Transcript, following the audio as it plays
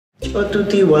Ciao a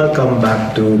tutti, welcome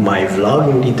back to my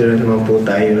vlog. Dito na naman po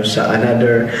tayo sa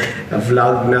another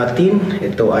vlog natin.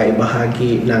 Ito ay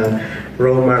bahagi ng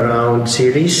Roam Around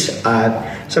series at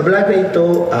sa vlog na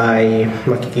ito ay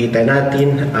makikita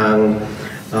natin ang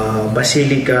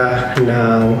Basilica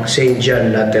ng St.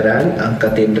 John Lateran, ang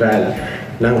Cathedral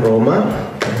ng Roma,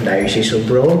 Diocese of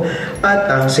Rome,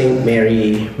 at ang St.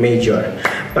 Mary Maggiore.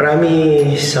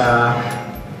 Marami sa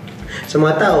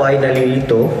mga tao ay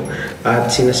nalilito at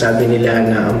sinasabi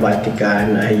nila na ang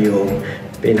Vatican ay yung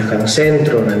pinakang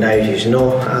sentro ng diocese,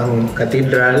 no? Ang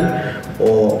Cathedral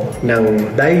o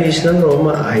ng Diocese ng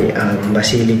Roma ay ang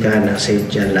Basilica ng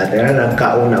St. John Lateran, ang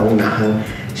kauna-unahang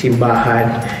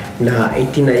simbahan na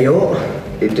itinayo.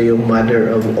 Ito yung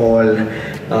mother of all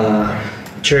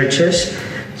churches,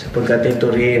 sapagkat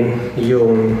ito rin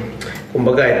yung,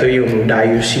 kumbaga, ito yung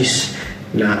diocese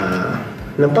ng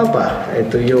Papa.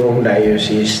 Ito yung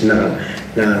diocese ng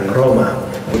Roma.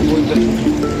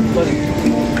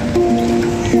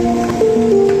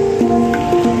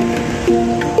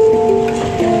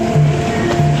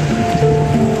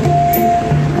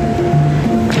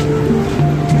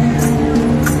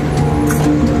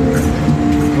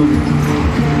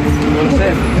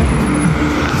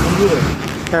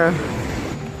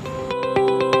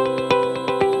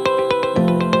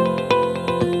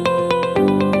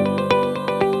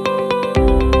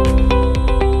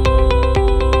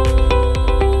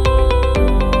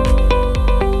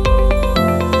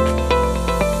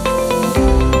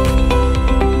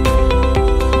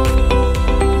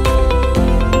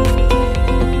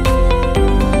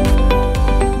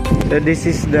 So this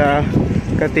is the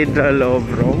Cathedral of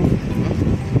Rome.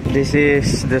 This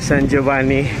is the San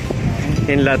Giovanni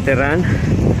in Lateran.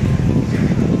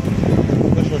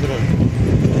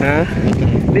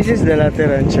 This is the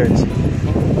Lateran Church.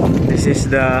 This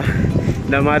is the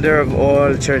mother of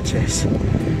all churches.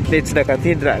 It's the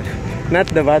cathedral, not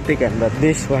the Vatican, but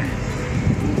this one.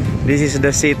 This is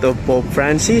the seat of Pope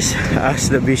Francis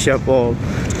as the Bishop of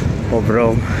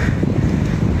Rome.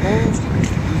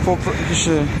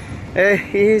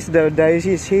 He is the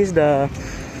diocese. He's the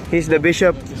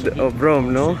Bishop of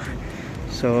Rome, no?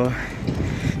 So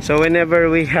whenever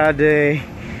we had a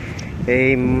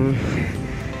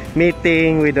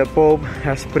meeting with the Pope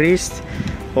as priest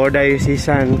or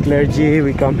diocesan clergy,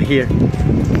 we come here.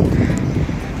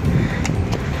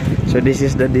 So this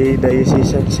is the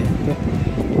diocesan center,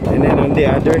 and then on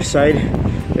the other side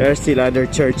there are still other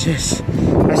churches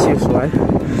as usual.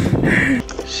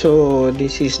 So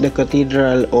this is the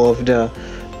Cathedral of the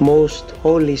Most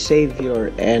Holy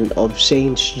Savior and of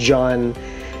Saints John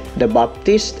the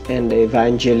Baptist and the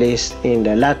Evangelist in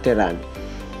the Lateran.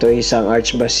 Ito isang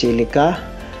Archbasilica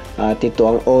at ito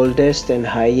ang oldest and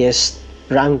highest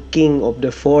ranking of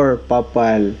the four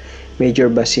papal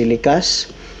major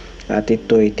basilicas. At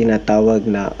ito ay tinatawag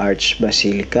na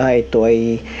Archbasilica. Ito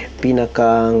ay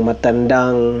pinakang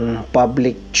matandang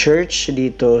public church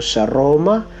dito sa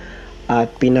Roma at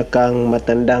pinakang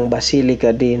matandang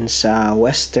basilica din sa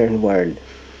Western world.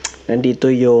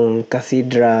 Nandito yung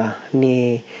cathedra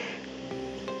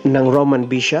ng Roman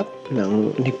Bishop,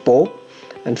 ni Pope.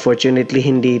 Unfortunately,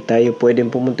 hindi tayo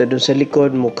pwedeng pumunta dun sa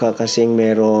likod, mukha kasing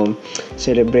merong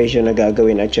celebration na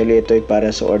gagawin. Actually, ito ay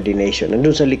para sa ordination.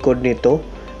 Nandun sa likod nito,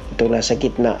 itong nasa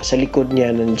gitna, sa likod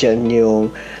niya, nandyan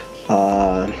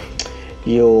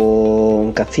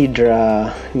yung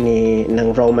cathedra ng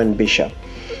Roman Bishop.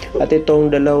 At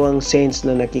itong dalawang saints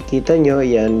na nakikita nyo,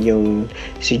 yan yung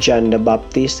si John the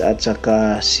Baptist at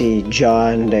saka si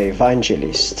John the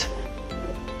Evangelist.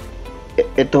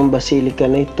 Itong basilica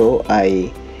na ito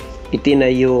ay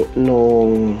itinayo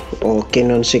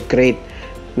kinonsecrate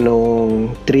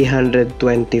noong 324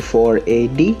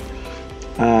 AD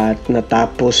at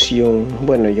natapos yung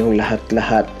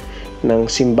lahat-lahat ng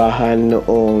simbahan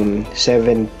noong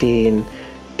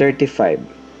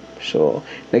 1735. So,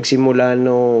 nagsimula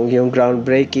yung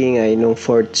groundbreaking ay noong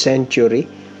 4th century.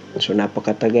 So,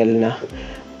 napakatagal na.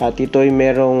 At ito ay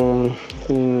merong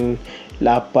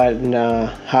lapad na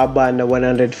haba na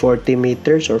 140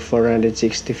 meters or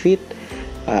 460 feet.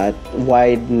 At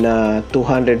wide na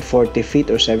 240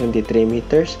 feet or 73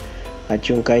 meters.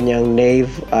 At yung kanyang nave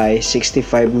ay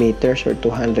 65 meters or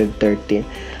 213.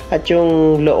 At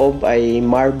yung loob ay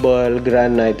marble,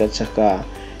 granite at saka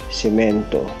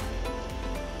semento.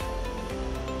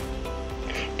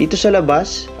 Dito sa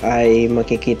labas ay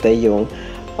makikita yung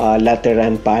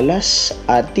Lateran Palace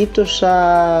at dito sa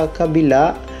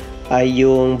kabila ay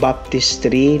yung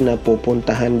baptistry na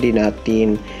pupuntahan din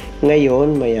natin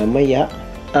ngayon maya-maya.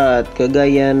 At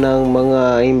kagaya ng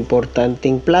mga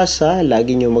importanteng plaza,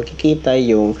 lagi nyo makikita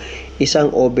yung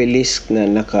isang obelisk na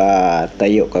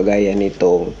nakatayo kagaya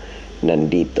nitong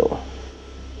nandito.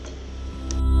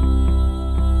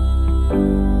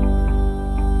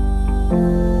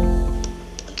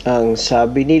 Ang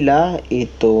sabi nila,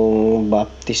 itong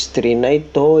baptistry na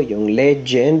ito, yung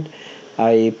legend,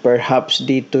 ay perhaps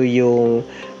dito yung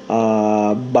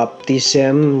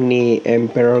baptism ni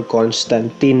Emperor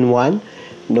Constantine I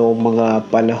noong mga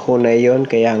panahon na yon.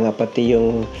 Kaya nga pati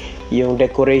yung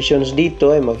decorations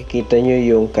dito ay makikita nyo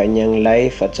yung kanyang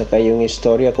life at saka yung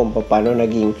istorya kung paano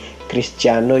naging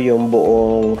Kristiyano yung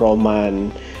buong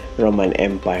Roman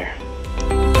Empire.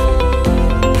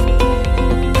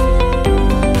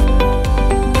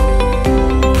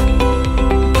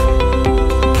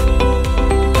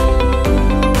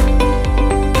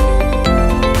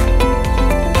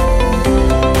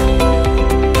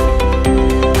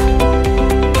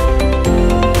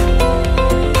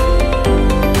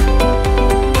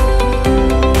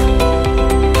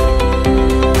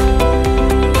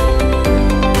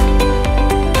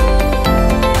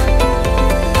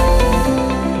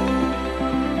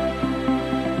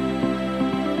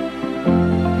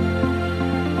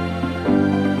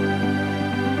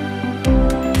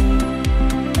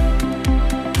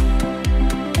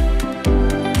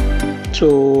 So,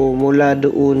 mula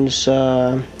doon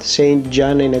sa St.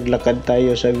 John ay naglakad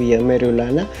tayo sa Via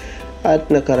Merulana at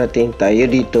nakarating tayo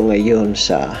dito ngayon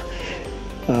sa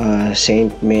St.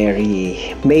 Mary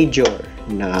Major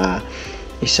na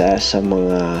isa sa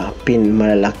mga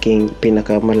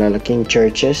pinakamalalaking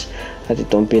churches at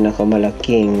itong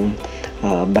pinakamalaking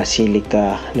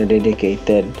basilica na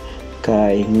dedicated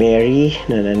kay Mary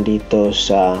na nandito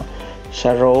sa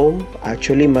Rome.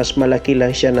 Actually, mas malaki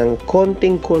lang siya ng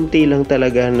konting-konti lang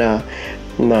talaga na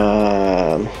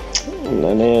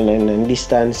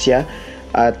distansya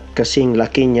at kasing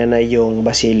laki niya na yung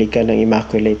Basilica ng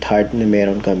Immaculate Heart na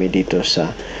meron kami dito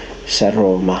sa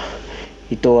Roma.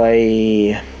 Ito ay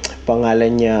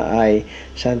pangalan niya ay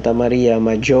Santa Maria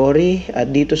Maggiore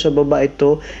at dito sa baba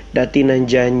ito dati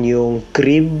nandyan yung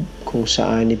crib kung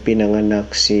saan ipinanganak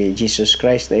si Jesus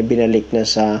Christ na ibinalik na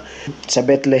sa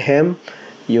Bethlehem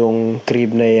yung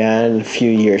crib na yan few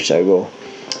years ago.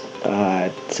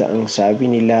 At ang sabi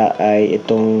nila ay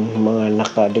itong mga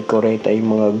naka-decorate ay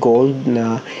mga gold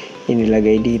na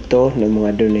inilagay dito ng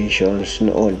mga donations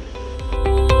noon.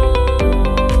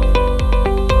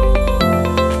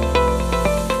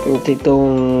 At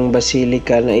itong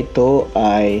basilica na ito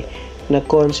ay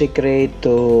na-consecrate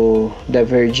to the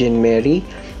Virgin Mary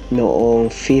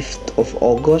noong 5th of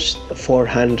August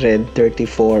 434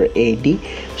 AD.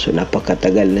 So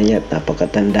napakatagal na niya at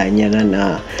napakatanda niya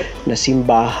na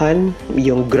simbahan.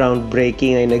 Yung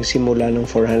groundbreaking ay nagsimula noong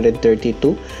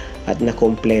 432 at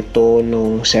nakompleto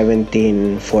noong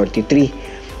 1743.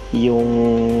 Yung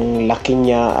laki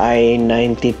niya ay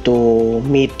 92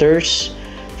 meters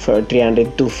for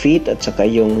 302 feet at saka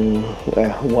yung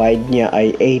wide niya ay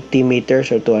 80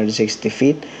 meters or 260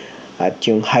 feet at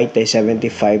yung height ay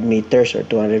 75 meters or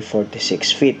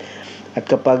 246 feet. At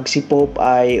kapag si Pope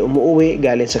ay umuwi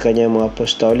galing sa kanyang mga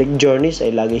apostolic journeys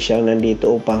ay lagi siyang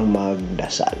nandito upang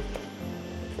magdasal.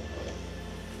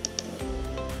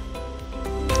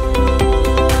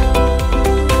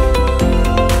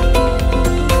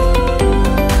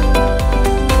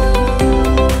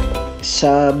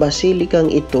 Sa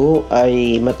basilikang ito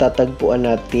ay matatagpuan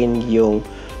natin yung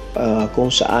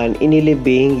kung saan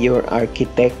inilibing yung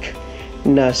architect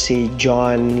na si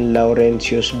John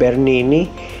Laurentius Bernini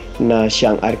na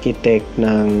siyang architect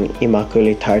ng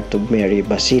Immaculate Heart of Mary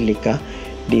Basilica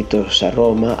dito sa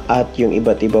Roma at yung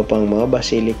iba't iba pang mga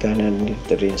basilica na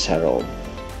nandito rin sa Rome.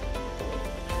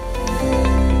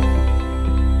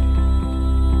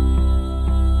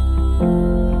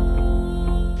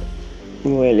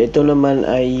 Well, ito naman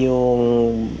ay yung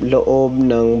loob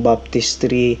ng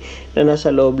baptistry na nasa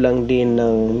loob lang din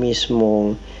ng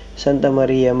mismong Santa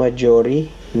Maria Maggiore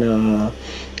na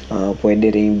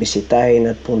pwede rin bisitahin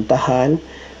at puntahan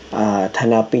at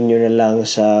hanapin nyo na lang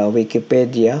sa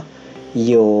Wikipedia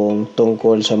yung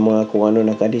tungkol sa mga kung ano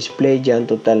naka-display dyan.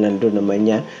 Total nandun naman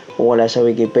yan. Kung wala sa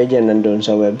Wikipedia, nandun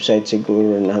sa website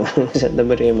siguro ng Santa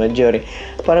Maria Maggiore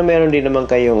para meron din naman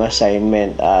kayong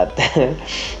assignment at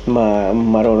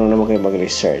marunong naman kayo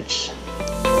mag-research.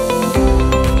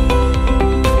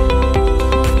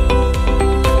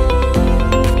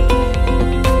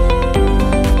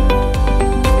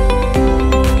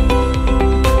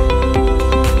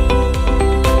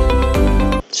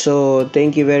 So,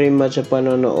 thank you very much sa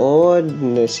panonood.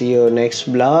 See you next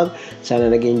vlog.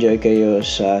 Sana nag-enjoy kayo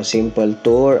sa simple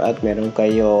tour at meron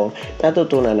kayo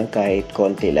natutunan ng kahit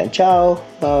konti lang. Ciao!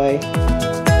 Bye!